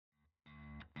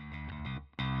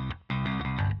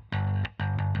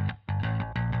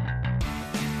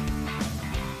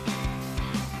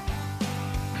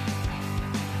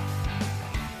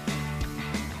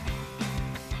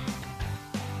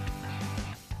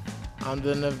I'm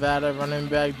the Nevada running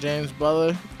back James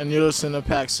Butler, and you're listening to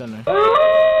Pack Center.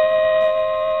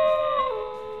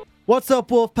 What's up,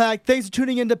 Wolfpack? Thanks for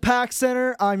tuning into Pack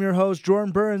Center. I'm your host,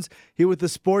 Jordan Burns, here with the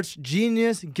sports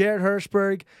genius, Garrett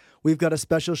Hirschberg. We've got a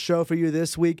special show for you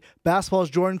this week.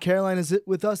 Basketball's Jordan Caroline is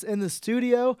with us in the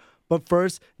studio. But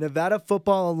first, Nevada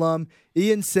football alum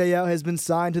Ian Seau has been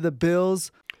signed to the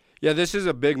Bills. Yeah, this is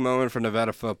a big moment for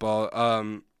Nevada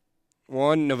football.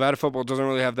 One, Nevada football doesn't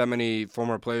really have that many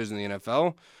former players in the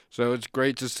NFL, so it's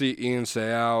great to see Ian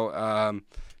Seau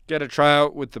get a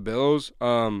tryout with the Bills.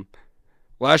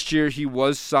 Last year, he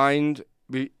was signed.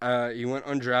 He went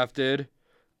undrafted,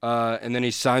 and then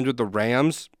he signed with the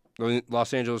Rams, the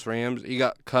Los Angeles Rams. He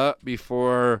got cut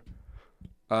before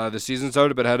the season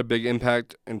started, but had a big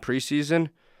impact in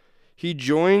preseason. He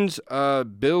joins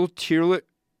Bill Tierlink,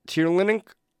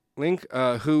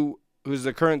 who's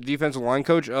the current defensive line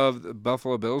coach of the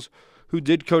Buffalo Bills, who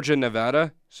did coach in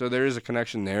Nevada, so there is a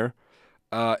connection there.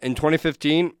 In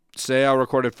 2015, Seau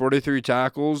recorded 43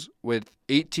 tackles, with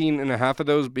 18 and a half of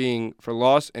those being for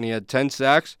loss, and he had 10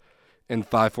 sacks and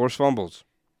 5 forced fumbles.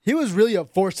 He was really a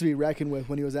force to be reckoned with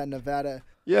when he was at Nevada.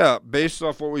 Yeah, based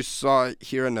off what we saw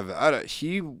here in Nevada,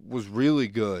 he was really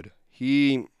good.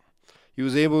 He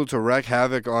was able to wreak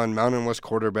havoc on Mountain West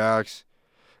quarterbacks.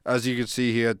 As you can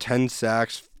see, he had 10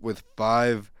 sacks with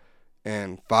 5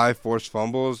 forced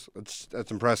fumbles. That's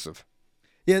impressive.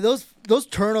 Yeah, those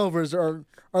turnovers are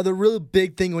the really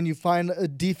big thing when you find a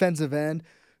defensive end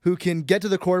who can get to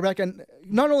the quarterback, and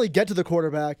not only get to the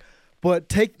quarterback, but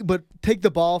take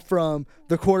the ball from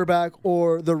the quarterback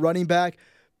or the running back,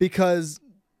 because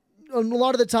a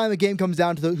lot of the time the game comes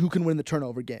down to who can win the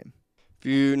turnover game. If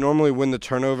you normally win the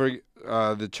turnover,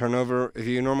 if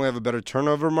you normally have a better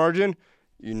turnover margin,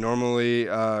 you normally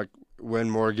win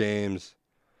more games.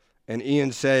 And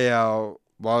Ian Seau,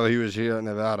 while he was here at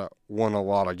Nevada, won a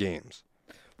lot of games.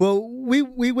 Well,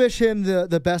 we wish him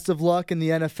the best of luck in the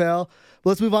NFL.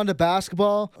 Let's move on to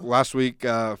basketball. Last week,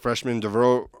 freshman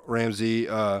Devereaux Ramsey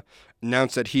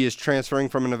announced that he is transferring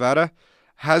from Nevada.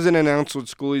 Hasn't announced what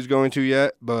school he's going to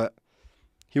yet, but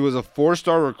he was a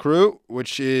 4-star recruit,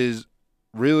 which is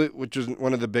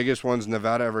one of the biggest ones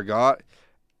Nevada ever got.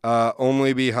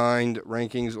 Only behind Nick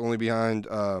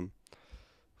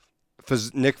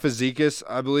Fazekas,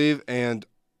 I believe, and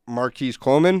Marquise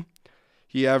Coleman.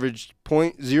 He averaged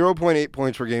 0.8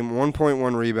 points per game,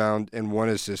 1.1 rebound, and 1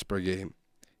 assist per game.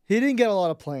 He didn't get a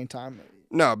lot of playing time.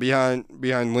 No, behind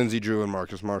Lindsey Drew and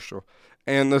Marcus Marshall.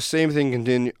 And the same thing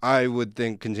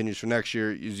continues for next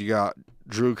year. Is you got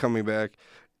Drew coming back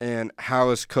and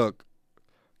Hallis Cook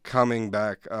coming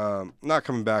back. Not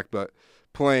coming back, but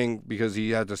playing because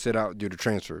he had to sit out due to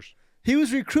transfers. He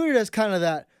was recruited as kind of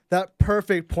that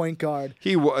perfect point guard.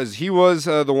 He was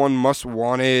the one most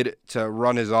wanted to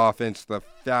run his offense, the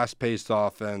fast-paced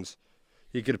offense.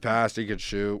 He could pass, he could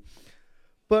shoot.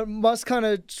 But Muss kind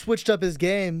of switched up his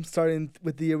game starting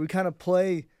with the year. We kind of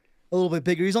play a little bit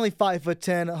bigger. He's only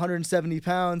 5'10", 170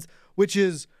 pounds, which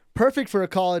is perfect for a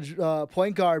college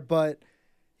point guard, but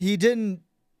we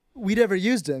never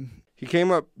used him. He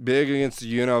came up big against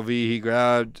the UNLV. He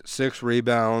grabbed 6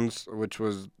 rebounds, which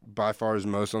was by far his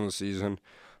most on the season.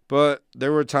 But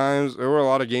there were a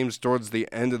lot of games towards the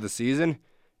end of the season,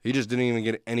 he just didn't even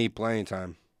get any playing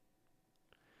time.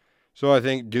 So I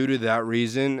think due to that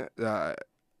reason,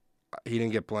 he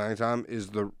didn't get playing time is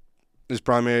the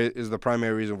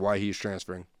primary reason why he's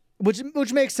transferring.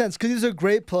 Which makes sense, because he's a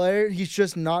great player. He's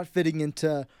just not fitting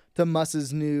into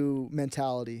Muss's new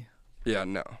mentality. Yeah,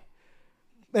 no.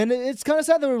 And it's kind of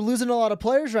sad that we're losing a lot of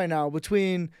players right now,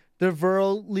 between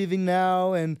Devereaux leaving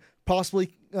now and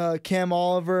possibly Cam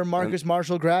Oliver, Marcus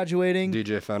Marshall graduating.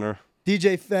 DJ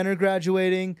Fenner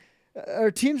graduating.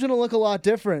 Our team's going to look a lot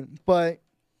different, but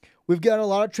we've got a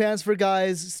lot of transfer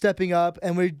guys stepping up,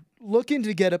 and we're looking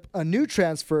to get a new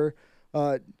transfer,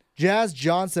 Jazz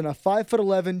Johnson, a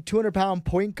 5'11", 200-pound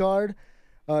point guard.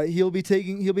 He'll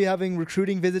be having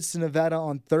recruiting visits to Nevada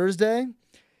on Thursday.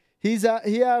 He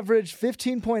averaged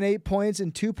 15.8 points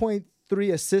and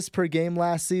 2.3 assists per game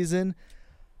last season.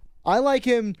 I like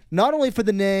him not only for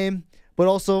the name, but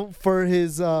also for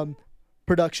his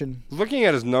production. Looking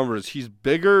at his numbers, he's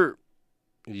bigger,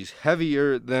 he's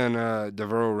heavier than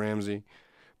Devereaux Ramsey.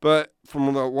 But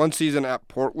from the one season at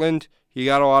Portland, he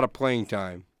got a lot of playing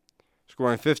time,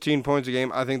 scoring 15 points a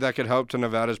game. I think that could help to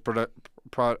Nevada's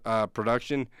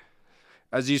production.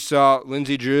 As you saw,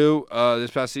 Lindsey Drew this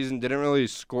past season didn't really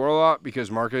score a lot because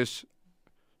Marcus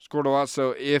scored a lot.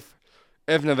 So if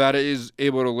Nevada is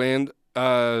able to land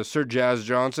Sir Jazz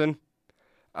Johnson,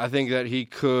 I think that he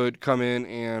could come in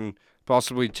and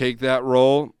possibly take that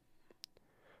role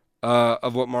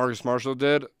of what Marcus Marshall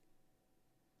did.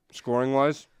 scoring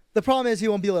wise. The problem is he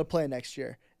won't be able to play next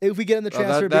year. If we get him the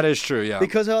transfer, that is true, yeah.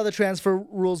 Because of how the transfer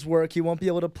rules work, he won't be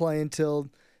able to play until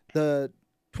the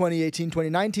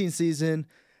 2018-2019 season,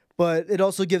 but it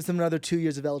also gives him another 2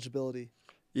 years of eligibility.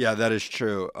 Yeah, that is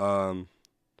true.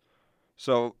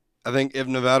 So I think if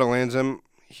Nevada lands him,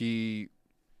 he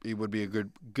would be a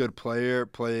good player,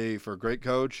 play for a great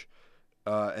coach,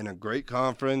 in a great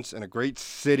conference, in a great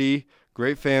city,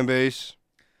 great fan base.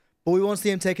 But we won't see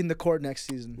him taking the court next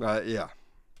season. Yeah,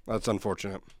 that's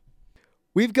unfortunate.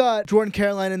 We've got Jordan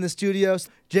Caroline in the studio.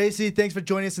 JC, thanks for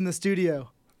joining us in the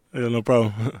studio. Yeah, no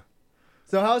problem.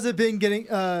 So how's it been getting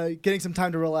some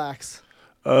time to relax?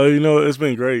 It's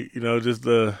been great. Just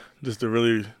to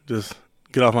really just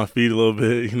get off my feet a little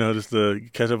bit. Just to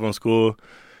catch up on school.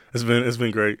 It's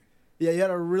been great. Yeah, you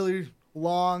had a really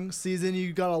long season.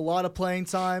 You got a lot of playing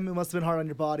time. It must have been hard on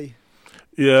your body.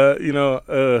 Yeah,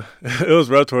 it was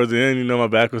rough towards the end. My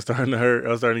back was starting to hurt. I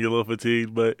was starting to get a little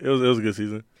fatigued, but it was a good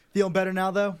season. Feeling better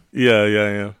now, though? Yeah, I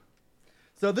am.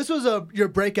 So this was your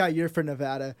breakout year for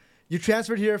Nevada. You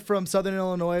transferred here from Southern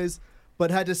Illinois,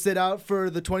 but had to sit out for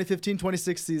the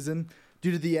 2015-26 season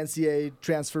due to the NCAA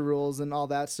transfer rules and all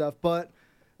that stuff. But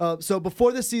so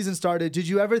before the season started, did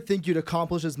you ever think you'd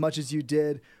accomplish as much as you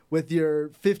did with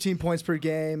your 15 points per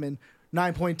game and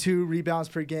 9.2 rebounds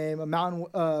per game, a Mountain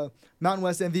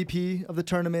West MVP of the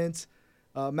tournament,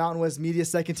 Mountain West Media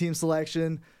Second Team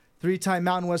Selection, 3-time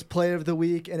Mountain West Player of the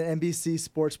Week, and an NBC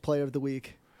Sports Player of the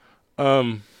Week?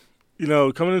 Coming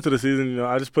into the season,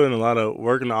 I just put in a lot of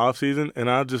work in the off season, and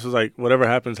I just was like, whatever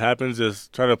happens,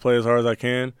 just try to play as hard as I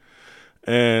can.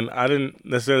 And I didn't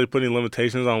necessarily put any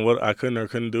limitations on what I could or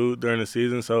couldn't do during the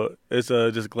season, so it's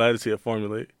just glad to see it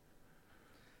formulate.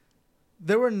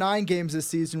 There were 9 games this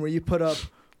season where you put up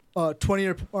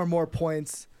 20 or more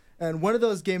points. And one of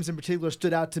those games in particular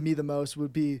stood out to me the most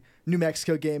would be New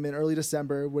Mexico game in early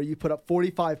December where you put up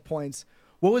 45 points.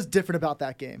 What was different about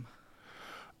that game?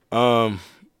 Man,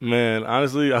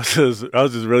 honestly, I was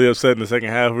just really upset in the second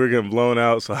half. We were getting blown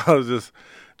out, so I was just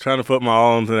trying to put my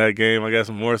all into that game, I guess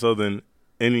more so than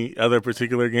any other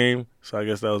particular game. So I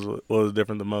guess that was what was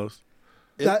different the most.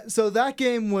 So that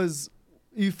game was,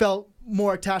 you felt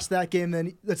more attached to that game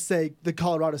than, let's say, the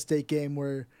Colorado State game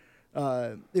where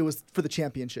it was for the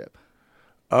championship?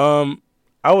 I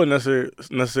wouldn't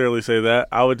necessarily say that.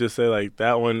 I would just say like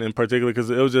that one in particular because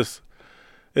it was just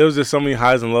so many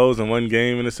highs and lows in one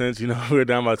game in a sense. We were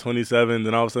down by 27,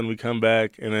 then all of a sudden we come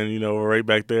back, and then we're right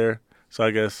back there. So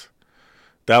I guess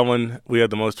that one we had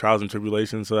the most trials and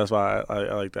tribulations. So that's why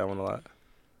I like that one a lot.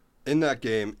 In that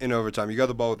game, in overtime, you got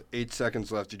the ball with 8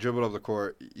 seconds left. You dribbled up the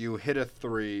court. You hit a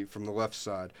 3 from the left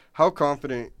side. How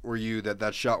confident were you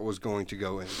that shot was going to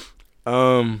go in?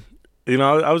 I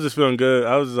was just feeling good.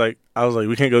 I was like,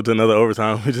 we can't go to another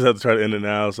overtime. We just have to try to end it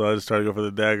now. So I just tried to go for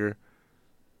the dagger.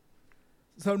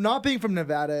 So not being from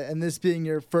Nevada and this being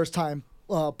your first time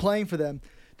playing for them,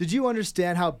 did you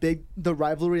understand how big the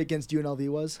rivalry against UNLV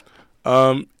was?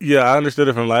 Yeah, I understood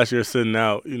it from last year sitting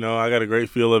out. I got a great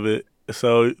feel of it.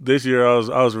 So this year I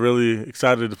was really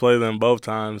excited to play them both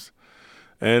times,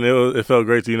 and it felt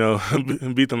great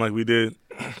to beat them like we did.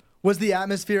 Was the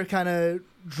atmosphere kind of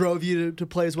drove you to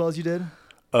play as well as you did?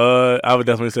 I would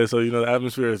definitely say so. The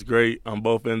atmosphere is great on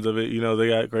both ends of it. They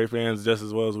got great fans just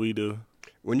as well as we do.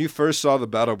 When you first saw the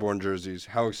Battleborn jerseys,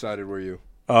 how excited were you?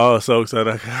 Oh, so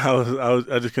excited!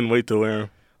 I just couldn't wait to wear them.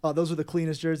 Oh, those were the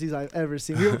cleanest jerseys I've ever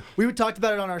seen. We talked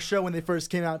about it on our show when they first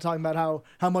came out, talking about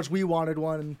how much we wanted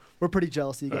one, and we're pretty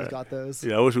jealous that you guys got those.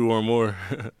 Yeah, I wish we wore more.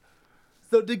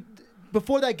 So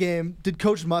before that game, did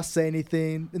Coach Musk say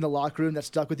anything in the locker room that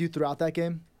stuck with you throughout that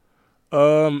game?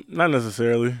 Not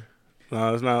necessarily.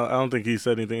 No, it's not. I don't think he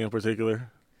said anything in particular.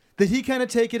 Did he kind of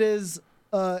take it as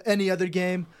any other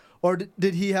game, or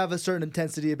did he have a certain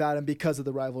intensity about him because of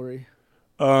the rivalry?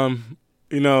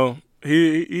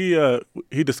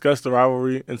 He discussed the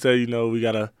rivalry and said, we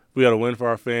gotta win for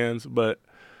our fans, but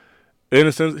in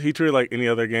a sense, he treated it like any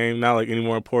other game, not like any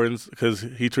more importance, because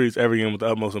he treats every game with the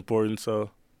utmost importance. So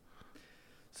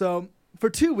for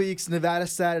 2 weeks, Nevada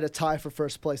sat at a tie for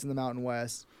first place in the Mountain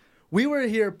West. We were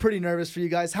here pretty nervous for you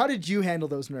guys. How did you handle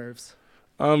those nerves?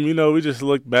 We just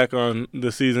looked back on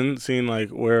the season, seeing like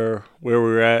where we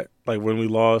were at, like when we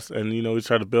lost, and we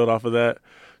tried to build off of that.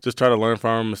 Just try to learn from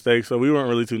our mistakes. So we weren't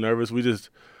really too nervous. We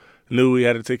just knew we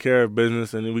had to take care of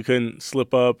business, and we couldn't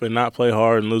slip up and not play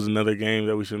hard and lose another game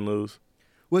that we shouldn't lose.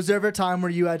 Was there ever a time where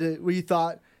you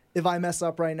thought, if I mess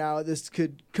up right now, this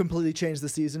could completely change the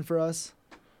season for us?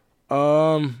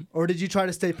 Or did you try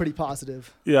to stay pretty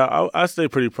positive? Yeah, I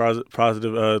stayed pretty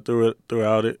positive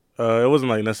throughout it. It wasn't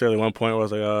like necessarily one point where I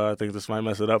was like, I think this might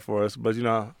mess it up for us. But,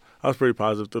 I was pretty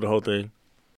positive through the whole thing.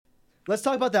 Let's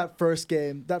talk about that first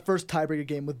game, that first tiebreaker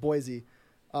game with Boise.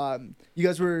 You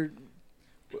guys were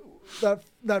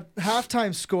that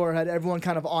halftime score had everyone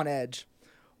kind of on edge.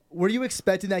 Were you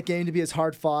expecting that game to be as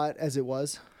hard fought as it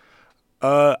was?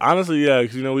 Honestly, yeah,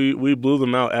 because we blew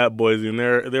them out at Boise, and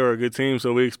they were a good team,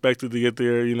 so we expected to get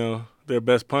their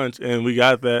best punch, and we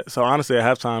got that. So honestly, at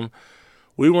halftime,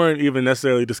 we weren't even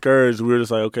necessarily discouraged. We were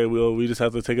just like, okay, we just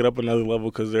have to take it up another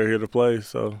level because they're here to play.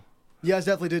 So you guys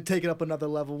definitely did take it up another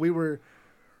level. It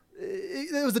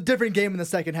was a different game in the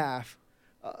second half.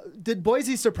 Did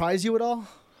Boise surprise you at all?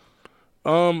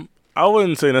 I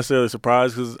wouldn't say necessarily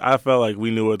surprised because I felt like we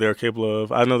knew what they were capable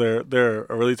of. I know they're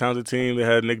a really talented team. They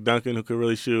had Nick Duncan who could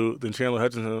really shoot. Then Chandler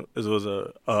Hutchinson was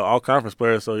a all-conference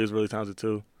player, so he was really talented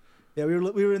too. Yeah, we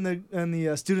were in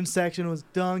the student section. It was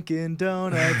Dunkin'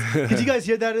 Donuts. Did you guys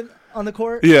hear that on the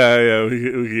court? Yeah, we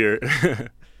hear it.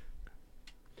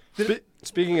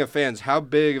 Speaking of fans, how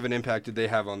big of an impact did they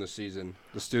have on the season?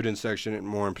 The student section, and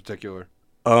more in particular.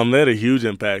 They had a huge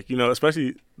impact,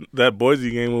 especially that Boise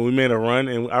game when we made a run,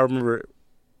 and I remember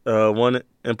one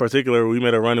in particular, we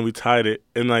made a run and we tied it,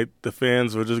 and like the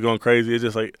fans were just going crazy. It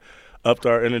just like upped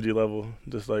our energy level,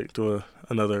 just like to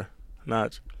another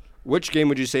notch. Which game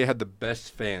would you say had the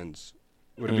best fans?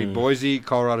 Would it be Boise,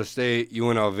 Colorado State,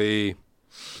 UNLV?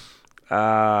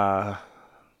 I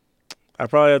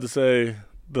probably have to say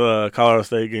the Colorado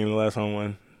State game, the last home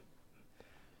one.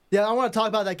 Yeah, I want to talk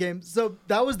about that game. So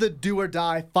that was the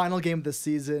do-or-die final game of the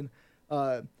season.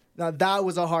 Now, that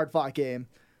was a hard-fought game.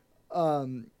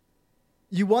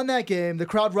 You won that game. The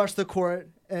crowd rushed the court,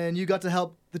 and you got to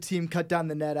help the team cut down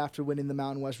the net after winning the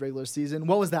Mountain West regular season.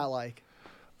 What was that like?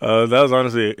 That was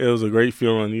honestly, it was a great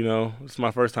feeling, It's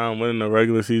my first time winning a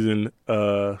regular season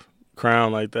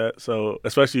crown like that. So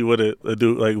especially with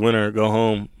a winner, go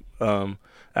home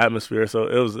atmosphere. So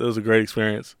it was a great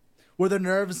experience. Were the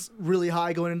nerves really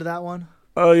high going into that one?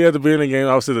 Oh, yeah, at the beginning of the game,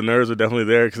 obviously the nerves were definitely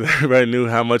there because everybody knew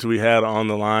how much we had on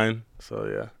the line. So,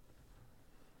 yeah.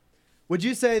 Would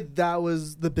you say that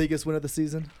was the biggest win of the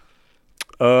season?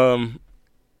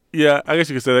 Yeah, I guess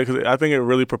you could say that because I think it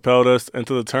really propelled us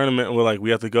into the tournament. We're like, we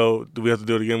have to do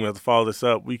it again. We have to follow this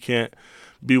up. We can't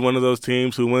be one of those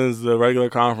teams who wins the regular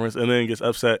conference and then gets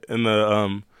upset in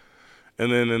the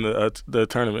the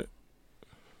tournament.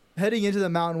 Heading into the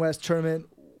Mountain West tournament,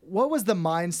 what was the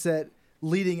mindset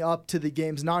leading up to the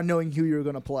games, not knowing who you were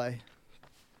going to play?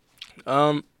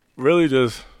 Really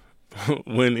just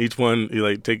win each one.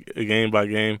 You take a game by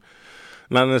game,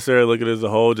 not necessarily look at it as a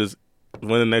whole. Just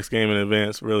win the next game in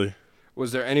advance. Really.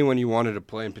 Was there anyone you wanted to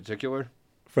play in particular?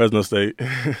 Fresno State.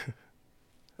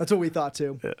 That's what we thought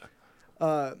too.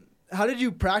 Yeah. How did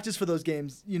you practice for those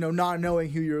games? Not knowing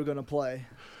who you were going to play.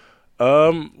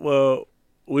 Well,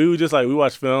 we would just we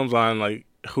watch films on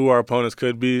who our opponents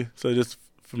could be, so just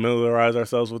familiarize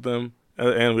ourselves with them,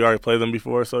 and we already played them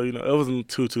before, so it wasn't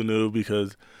too new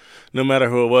because no matter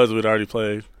who it was, we'd already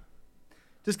played.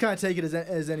 Just kind of take it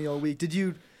as any old week.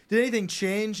 Did anything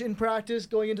change in practice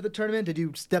going into the tournament? Did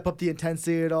you step up the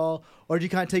intensity at all, or did you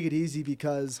kind of take it easy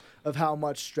because of how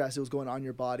much stress it was going on in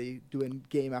your body doing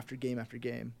game after game after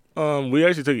game? We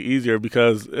actually took it easier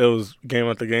because it was game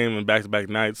after game and back-to-back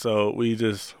nights, so we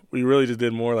really just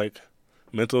did more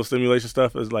mental stimulation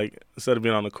stuff instead of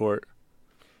being on the court.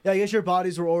 Yeah, I guess your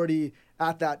bodies were already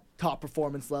at that top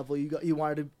performance level. You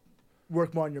wanted to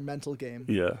work more on your mental game.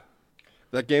 Yeah.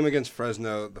 That game against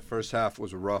Fresno, the first half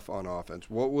was rough on offense.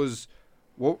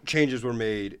 What changes were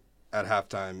made at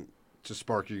halftime to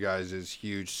spark you guys'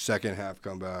 huge second half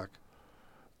comeback?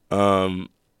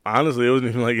 Honestly, it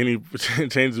wasn't even any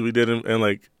changes we did and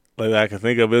I can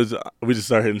think of. We just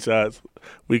started hitting shots.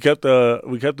 We kept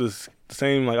the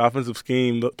same offensive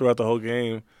scheme throughout the whole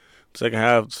game. Second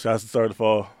half, shots started to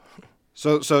fall.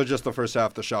 So just the first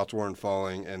half, the shots weren't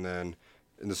falling, and then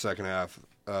in the second half,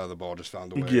 the ball just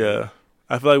found a way. Yeah,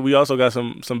 I feel like we also got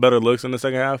some better looks in the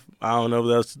second half. I don't know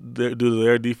if that's due to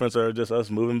their defense or just us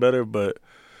moving better, but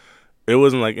it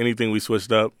wasn't anything we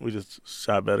switched up. We just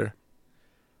shot better.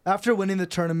 After winning the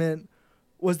tournament,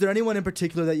 was there anyone in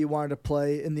particular that you wanted to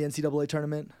play in the NCAA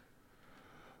tournament?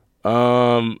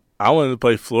 I wanted to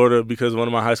play Florida because one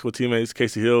of my high school teammates,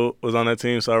 Casey Hill, was on that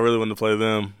team, so I really wanted to play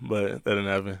them, but that didn't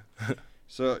happen.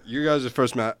 So you guys'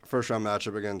 first round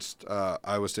matchup against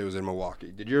Iowa State was in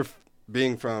Milwaukee.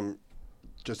 Being from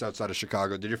just outside of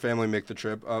Chicago, did your family make the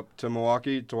trip up to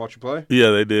Milwaukee to watch you play? Yeah,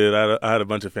 they did. I had a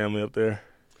bunch of family up there.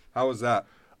 How was that?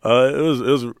 It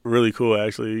was really cool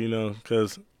actually,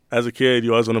 because as a kid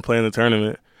you always want to play in the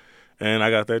tournament, and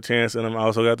I got that chance, and I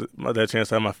also got that chance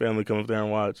to have my family come up there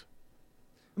and watch.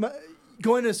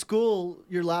 Going to school,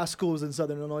 your last school was in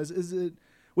Southern Illinois.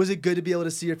 Was it good to be able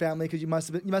to see your family? Because you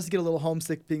must get a little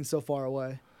homesick being so far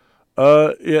away.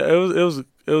 Yeah,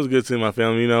 it was good seeing my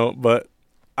family, but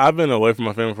I've been away from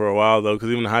my family for a while though, because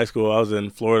even in high school I was in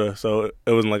Florida, so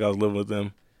it wasn't like I was living with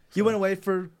them. You went away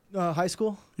for high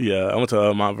school? Yeah, I went to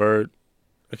Montverde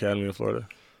Academy in Florida.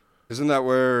 Isn't that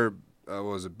where what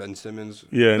was it, Ben Simmons?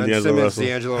 Yeah, and Ben D'Angelo Simmons, Russell.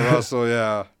 D'Angelo Russell.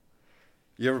 Yeah.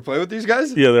 You ever play with these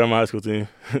guys? Yeah, they're on my high school team.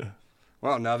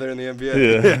 Wow, now they're in the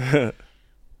NBA. Yeah.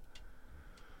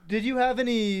 Did you have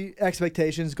any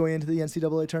expectations going into the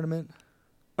NCAA tournament?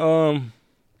 I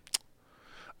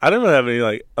didn't really have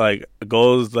any like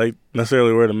goals like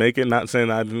necessarily where to make it. Not saying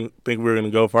I didn't think we were going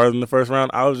to go farther than the first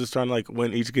round. I was just trying to like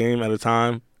win each game at a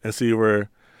time and see where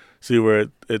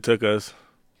it took us.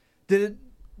 Did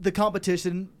the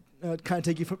competition kind of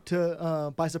take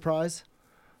you by surprise?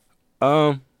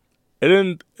 It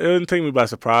didn't take me by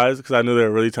surprise because I knew they were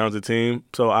a really talented team.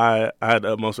 So I had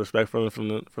the utmost respect for them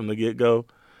from the get go.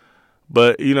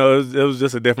 But it was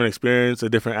just a different experience, a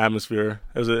different atmosphere.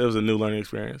 It was a new learning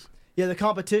experience. Yeah, the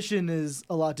competition is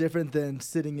a lot different than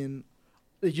sitting in.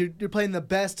 You're playing the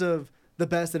best of the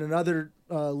best in another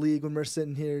league when we're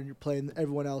sitting here and you're playing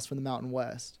everyone else from the Mountain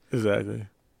West. Exactly.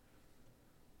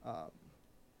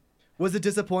 Was it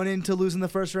disappointing to lose in the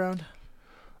first round?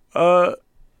 I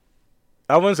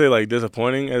wouldn't say like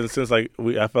disappointing, since I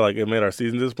felt like it made our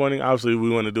season disappointing. Obviously, we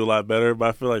want to do a lot better, but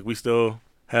I feel like we still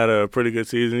had a pretty good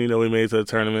season. We made it to the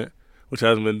tournament, which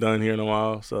hasn't been done here in a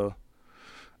while. So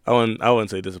I wouldn't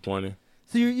say disappointing.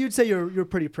 So you'd say you're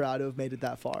pretty proud to have made it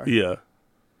that far. Yeah.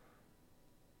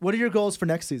 What are your goals for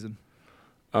next season?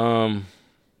 We'll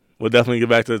definitely get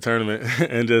back to the tournament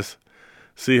and just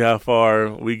see how far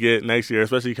we get next year,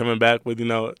 especially coming back with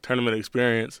tournament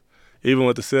experience. Even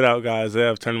with the sit-out guys, they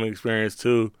have tournament experience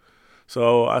too.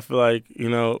 So I feel like,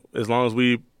 as long as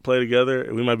we play together,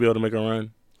 we might be able to make a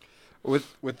run.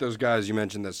 With those guys you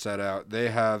mentioned that set out, they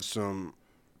have some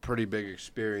pretty big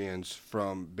experience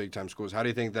from big-time schools. How do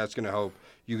you think that's going to help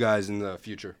you guys in the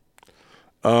future?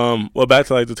 Well, back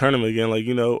to the tournament again.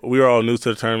 We were all new to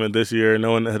the tournament this year.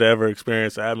 No one had ever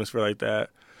experienced an atmosphere like that.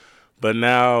 But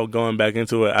now going back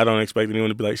into it, I don't expect anyone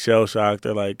to be shell-shocked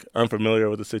or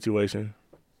unfamiliar with the situation.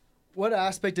 What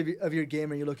aspect of your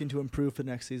game are you looking to improve for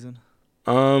next season?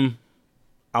 I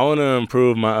want to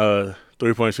improve my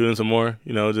three-point shooting some more.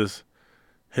 Just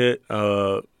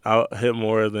I'll hit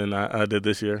more than I did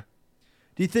this year.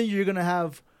 Do you think you're going to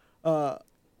have a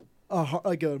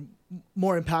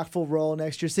more impactful role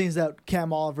next year, seeing that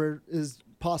Cam Oliver is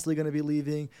possibly going to be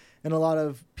leaving and a lot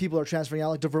of people are transferring out,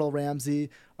 like DeVerl Ramsey?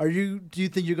 Do you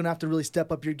think you're going to have to really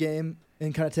step up your game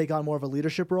and kind of take on more of a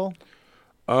leadership role?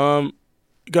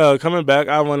 Coming back,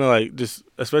 I want to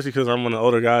especially because I'm one of the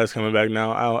older guys coming back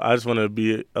now, I just want to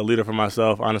be a leader for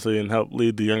myself, honestly, and help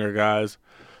lead the younger guys.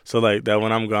 So that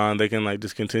when I'm gone, they can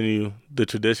just continue the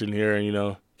tradition here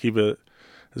and keep it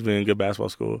as being a good basketball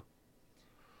school.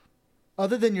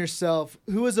 Other than yourself,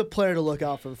 who is a player to look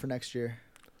out for next year?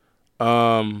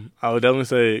 I would definitely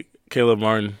say Caleb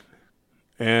Martin,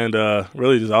 and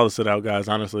really just all the sit-out guys.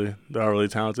 Honestly, they're all really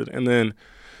talented. And then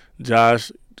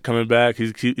Josh coming back,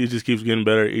 he just keeps getting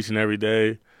better each and every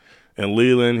day. And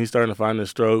Leland, he's starting to find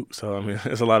his stroke. So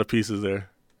there's a lot of pieces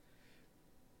there.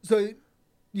 So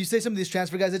you say some of these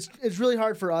transfer guys, it's really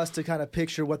hard for us to kind of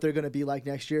picture what they're going to be like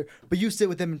next year. But you sit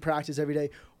with them in practice every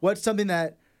day. What's something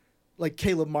that, like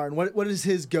Caleb Martin, what is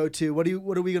his go-to? What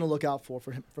are we going to look out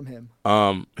from him?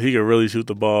 He can really shoot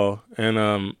the ball,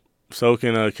 and so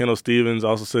can Kendall Stevens.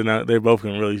 Also sitting out, they both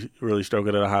can really stroke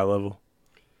it at a high level.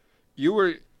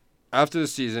 After the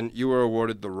season, you were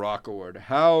awarded the Rock Award.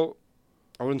 How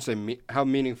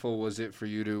meaningful was it for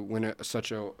you to win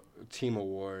such a team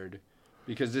award?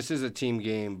 Because this is a team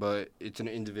game, but it's an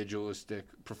individualistic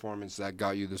performance that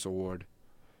got you this award.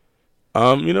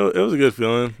 It was a good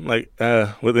feeling.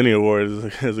 With any award,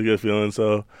 it's a good feeling.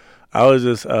 So I was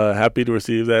just happy to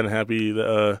receive that and happy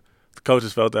that the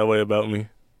coaches felt that way about me.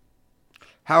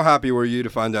 How happy were you to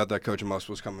find out that Coach Muss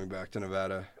was coming back to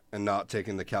Nevada and not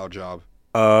taking the Cal job?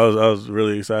 I was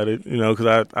really excited,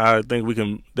 because I think we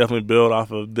can definitely build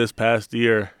off of this past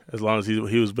year as long as he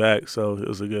was back. So it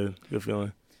was a good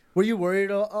feeling. Were you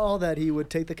worried at all that he would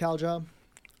take the Cal job?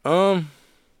 I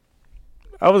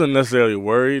wasn't necessarily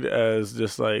worried, as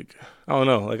just I don't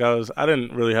know, I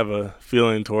didn't really have a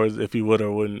feeling towards if he would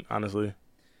or wouldn't, honestly.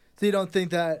 So you don't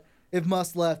think that if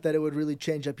Muss left that it would really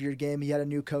change up your game? He had a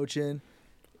new coach in.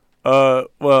 Well,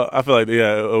 I feel it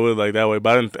would that way,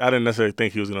 but I didn't necessarily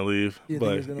think he was gonna leave. You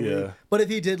think he was gonna leave? But if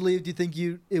he did leave, do you think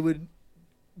it would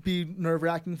be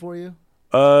nerve-wracking for you?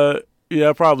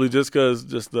 Yeah, probably just because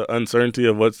the uncertainty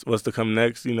of what's to come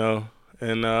next,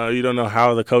 and you don't know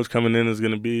how the coach coming in is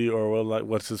going to be or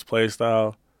what's his play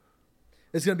style.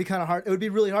 It's going to be kind of hard. It would be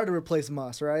really hard to replace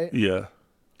Muss, right? Yeah.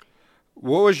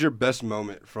 What was your best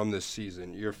moment from this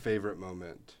season? Your favorite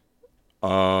moment?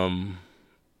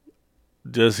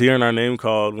 Just hearing our name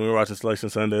called when we were watching Selection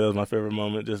Sunday, that was my favorite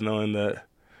moment. Just knowing that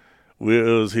it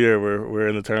was here, we're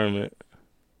in the tournament.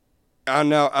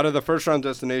 Now, out of the first round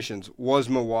destinations, was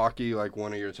Milwaukee like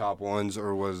one of your top ones,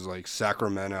 or was like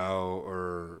Sacramento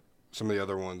or some of the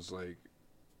other ones like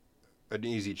an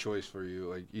easy choice for you?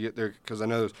 Like you get there because I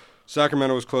know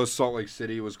Sacramento was close, Salt Lake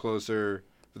City was closer,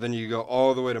 but then you go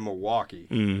all the way to Milwaukee.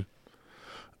 Mm.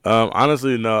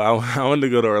 Honestly, no. I wanted to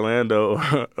go to Orlando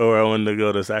or I wanted to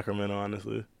go to Sacramento.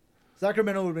 Honestly,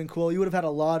 Sacramento would have been cool. You would have had a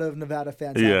lot of Nevada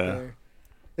fans out there.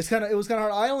 It was kind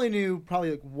of hard. I only knew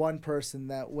probably like one person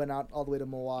that went out all the way to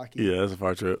Milwaukee. Yeah, that's a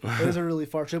far trip. It was a really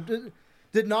far trip.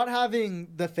 Did not having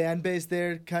the fan base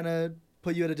there kind of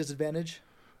put you at a disadvantage?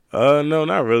 No,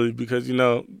 not really, because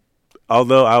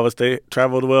although Iowa State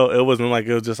traveled well, it wasn't like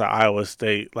it was just an Iowa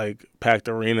State like packed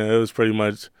arena. It was pretty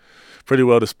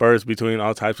well dispersed between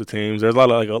all types of teams. There's a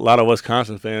lot of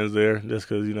Wisconsin fans there just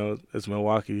because it's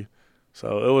Milwaukee,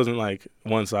 so it wasn't like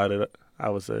one sided. I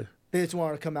would say. They just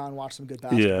wanted to come out and watch some good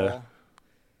basketball. Yeah.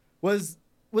 Was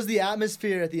the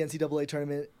atmosphere at the NCAA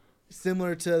tournament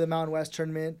similar to the Mountain West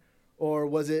tournament, or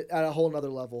was it at a whole other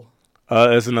level?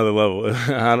 It's another level.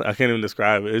 I can't even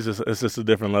describe it. It's just a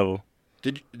different level.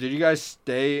 Did you guys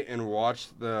stay and watch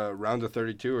the round of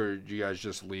 32, or did you guys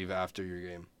just leave after your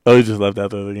game? Oh, we just left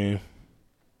after the game.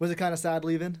 Was it kind of sad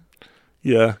leaving?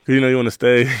 Yeah, because you want to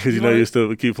stay because you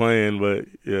still keep playing, but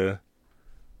yeah.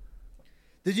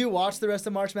 Did you watch the rest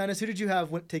of March Madness? Who did you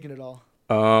have taking it all?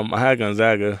 I had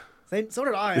Gonzaga. So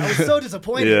did I. I was so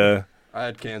disappointed. Yeah. I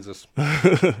had Kansas.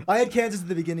 I had Kansas at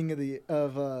the beginning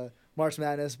of March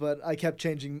Madness, but I kept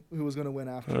changing who was going to win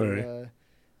after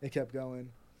it kept going.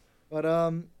 But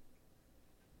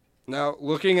now,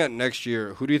 looking at next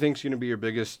year, who do you think is going to be your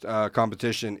biggest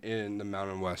competition in the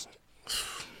Mountain West?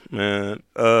 Man,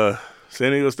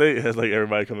 San Diego State has like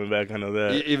everybody coming back. I know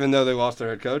that. Even though they lost their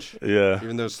head coach? Yeah.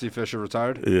 Even though Steve Fisher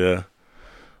retired? Yeah.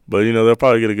 But, they'll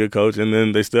probably get a good coach, and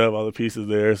then they still have all the pieces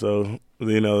there. So,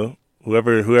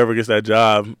 whoever gets that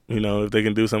job, if they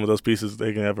can do some of those pieces,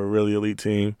 they can have a really elite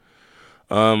team.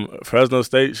 Fresno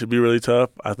State should be really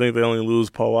tough. I think they only lose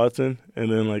Paul Watson, and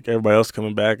then, everybody else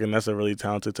coming back, and that's a really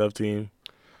talented, tough team.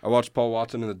 I watched Paul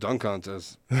Watson in the dunk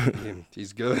contest.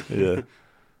 He's good. Yeah.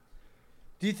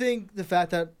 Do you think the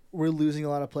fact that we're losing a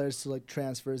lot of players to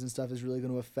transfers and stuff is really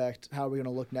going to affect how we're going to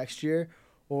look next year,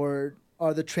 or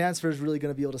are the transfers really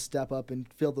going to be able to step up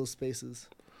and fill those spaces?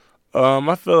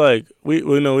 I feel like we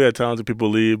know we had talented people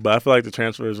leave, but I feel like the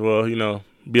transfers will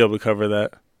be able to cover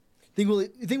that. You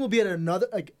think we'll be at another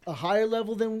a higher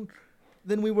level than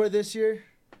we were this year?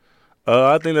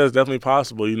 I think that's definitely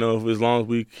possible. As long as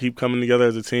we keep coming together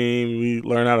as a team, we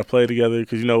learn how to play together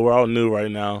because we're all new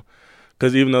right now.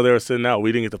 Because even though they were sitting out,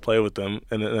 we didn't get to play with them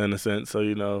in a sense.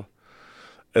 So,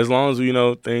 as long as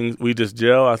we just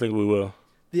gel, I think we will.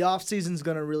 The off season's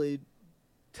going to really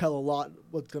tell a lot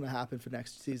what's going to happen for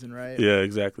next season, right? Yeah,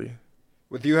 exactly.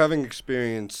 With you having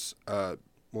experience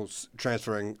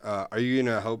transferring, are you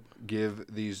going to help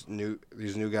give these new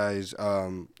guys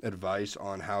advice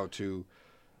on how to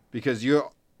 –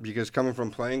 because coming from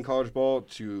playing college ball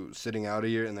to sitting out a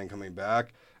year and then coming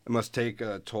back – it must take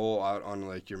a toll out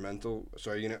on your mental.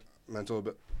 So are you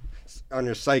on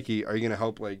your psyche? Are you gonna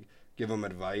help give them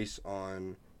advice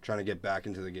on trying to get back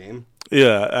into the game?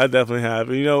 Yeah, I definitely have.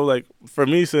 For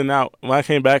me sitting out, when I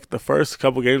came back the first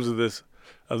couple games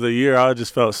of the year, I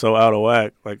just felt so out of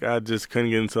whack. I just couldn't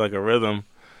get into a rhythm.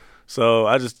 So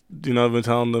I just I've been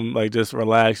telling them just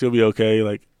relax, you'll be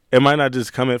okay. It might not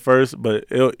just come at first, but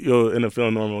you'll end up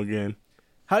feeling normal again.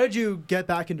 How did you get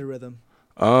back into rhythm?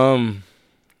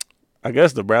 I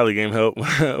guess the Bradley game helped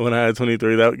when I had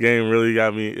 23. That game really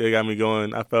got me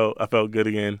going. I felt good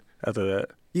again after that.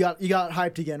 You got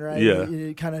hyped again, right? Yeah.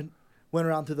 You kind of went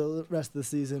around through the rest of the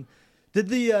season. Did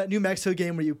the New Mexico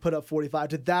game where you put up 45,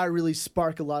 did that really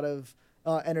spark a lot of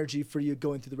energy for you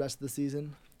going through the rest of the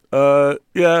season?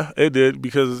 Yeah, it did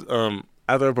because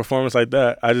after a performance like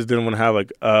that, I just didn't want to have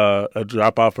a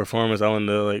drop-off performance. I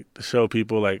wanted to show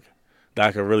people that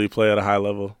I could really play at a high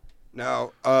level.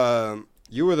 Now,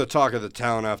 you were the talk of the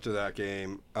town after that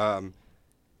game.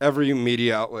 Every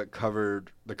media outlet covered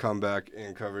the comeback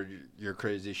and covered your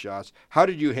crazy shots. How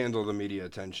did you handle the media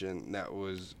attention that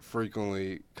was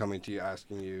frequently coming to you,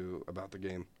 asking you about the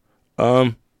game?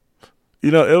 It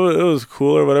was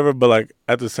cool or whatever, but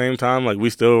at the same time, we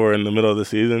still were in the middle of the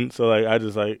season. So I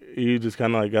just you just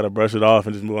kind of got to brush it off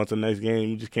and just move on to the next game.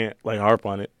 You just can't harp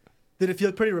on it. Did it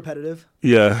feel pretty repetitive?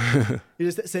 Yeah.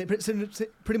 You just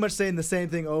pretty much saying the same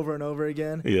thing over and over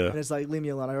again. Yeah. And it's like, leave me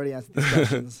alone. I already answered these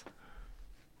questions.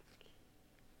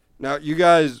 Now, you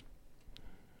guys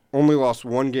only lost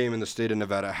one game in the state of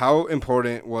Nevada. How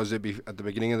important was it at the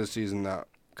beginning of the season that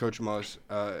Coach Muss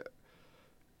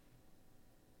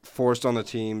forced on the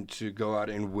team to go out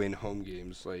and win home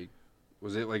games? Like,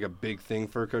 was it like a big thing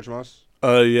for Coach Muss?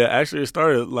 Yeah, actually it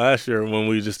started last year when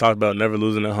we just talked about never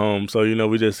losing at home. So,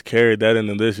 we just carried that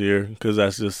into this year because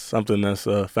that's just something that's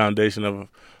a foundation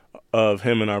of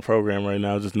him and our program right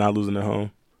now, just not losing at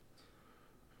home.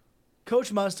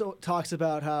 Coach Muss talks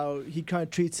about how he kind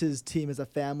of treats his team as a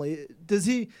family.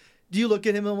 Do you look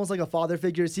at him almost like a father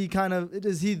figure? Is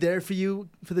he there for you,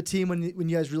 for the team when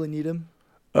you guys really need him?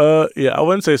 Yeah, I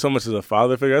wouldn't say so much as a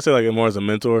father figure. I'd say like more as a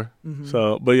mentor. Mm-hmm.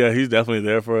 So, but yeah, he's definitely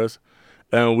there for us.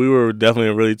 And we were definitely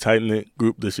a really tight-knit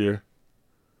group this year.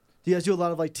 Do you guys do a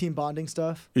lot of like team bonding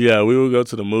stuff? Yeah, we would go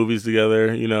to the movies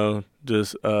together,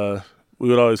 just we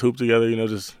would always hoop together,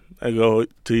 just go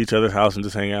to each other's house and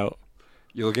just hang out.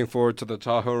 You looking forward to the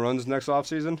Tahoe runs next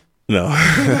offseason? No.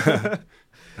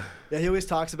 Yeah, he always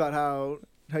talks about how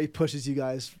he pushes you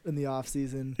guys in the off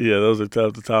season. Yeah, those are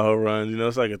tough, the Tahoe runs.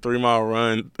 It's like a 3-mile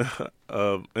run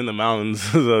in the mountains.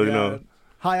 So,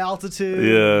 high altitude.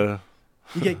 Yeah.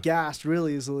 You get gassed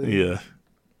really easily. Yeah.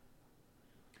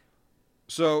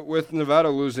 So with Nevada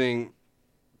losing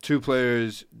 2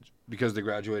 players because they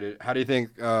graduated, how do you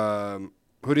think?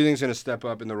 Who do you think is going to step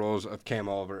up in the roles of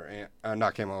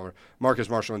Marcus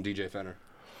Marshall and DJ Fenner?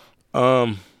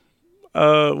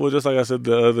 Well, just like I said,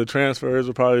 the transfers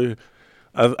will probably.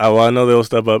 I know they'll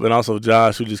step up, and also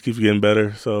Josh, who just keeps getting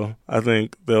better. So I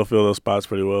think they'll fill those spots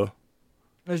pretty well.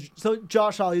 So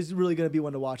Josh Hawley is really going to be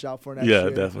one to watch out for next year. Yeah,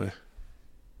 definitely.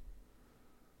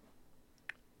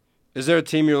 Is there a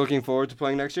team you're looking forward to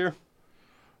playing next year?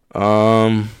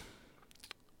 I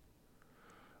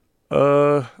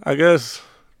guess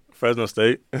Fresno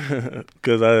State,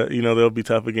 because they'll be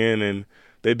tough again, and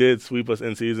they did sweep us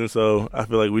in season, so I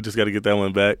feel like we just got to get that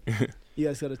one back. You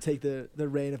guys got to take the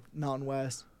reign of Mountain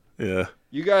West. Yeah.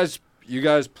 You guys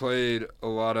played a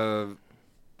lot of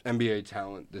NBA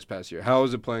talent this past year. How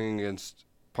was it playing against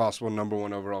possible number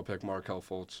 1 overall pick Markelle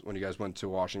Fultz when you guys went to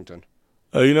Washington?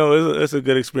 It's a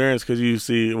good experience because you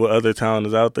see what other talent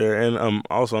is out there, and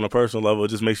also on a personal level, it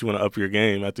just makes you want to up your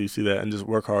game after you see that and just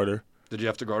work harder. Did you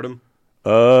have to guard him?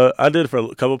 I did for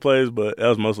a couple plays, but that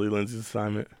was mostly Lindsay's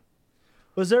assignment.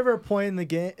 Was there ever a point in the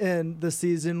game in the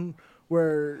season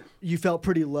where you felt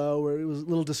pretty low, where it was a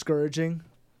little discouraging?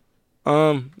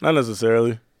 Not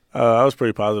necessarily. I was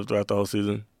pretty positive throughout the whole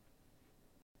season.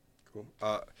 Cool.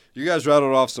 You guys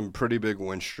rattled off some pretty big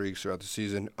win streaks throughout the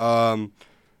season.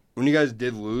 When you guys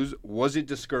did lose, was it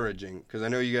discouraging? Because I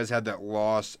know you guys had that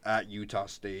loss at Utah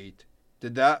State.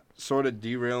 Did that sort of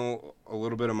derail a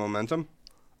little bit of momentum?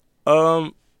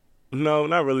 No,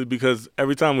 not really, because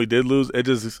every time we did lose, it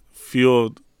just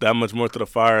fueled that much more to the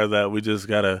fire that we just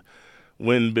got to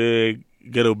win big,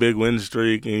 get a big win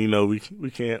streak, and, we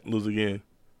can't lose again.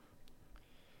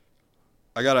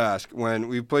 I got to ask, when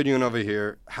we played UNLV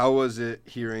here, how was it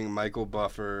hearing Michael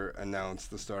Buffer announce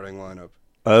the starting lineup?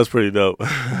 That was pretty dope.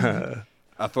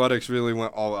 Athletics really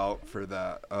went all out for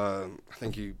that. I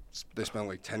think they spent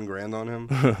like $10,000 on him.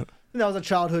 That was a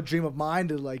childhood dream of mine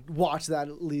to like watch that,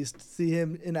 at least see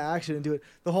him in action and do it.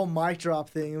 The whole mic drop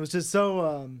thing, it was just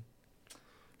so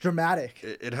dramatic.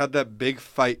 It had that big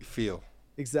fight feel.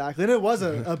 Exactly, and it was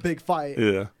a big fight.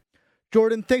 Yeah.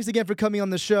 Jordan, thanks again for coming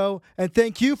on the show, and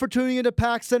thank you for tuning into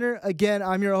Pack Center. Again,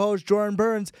 I'm your host, Jordan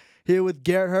Burns, here with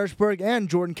Garrett Hirschberg and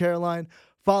Jordan Caroline.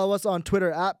 Follow us on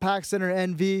Twitter at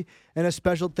PackCenterNV, and a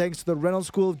special thanks to the Reynolds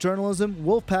School of Journalism,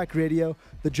 Wolfpack Radio,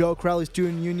 the Joe Crowley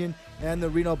Student Union, and the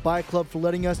Reno Bike Club for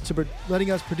letting us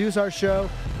produce our show.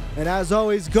 And as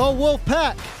always, go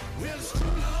Wolfpack! Well, it's too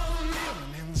long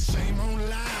living in the same old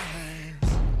life.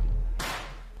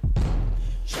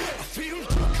 I feel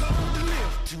too cold to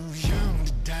live, too young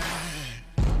to die.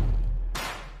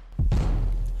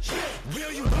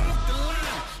 Will you walk the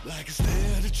line like it's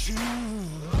there to choose?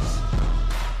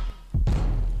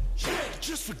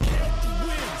 Just forget the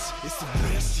wins, it's the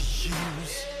rest you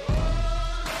use.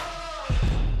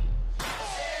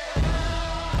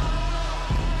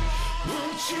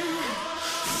 Won't you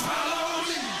follow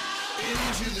me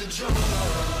into the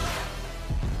jungle?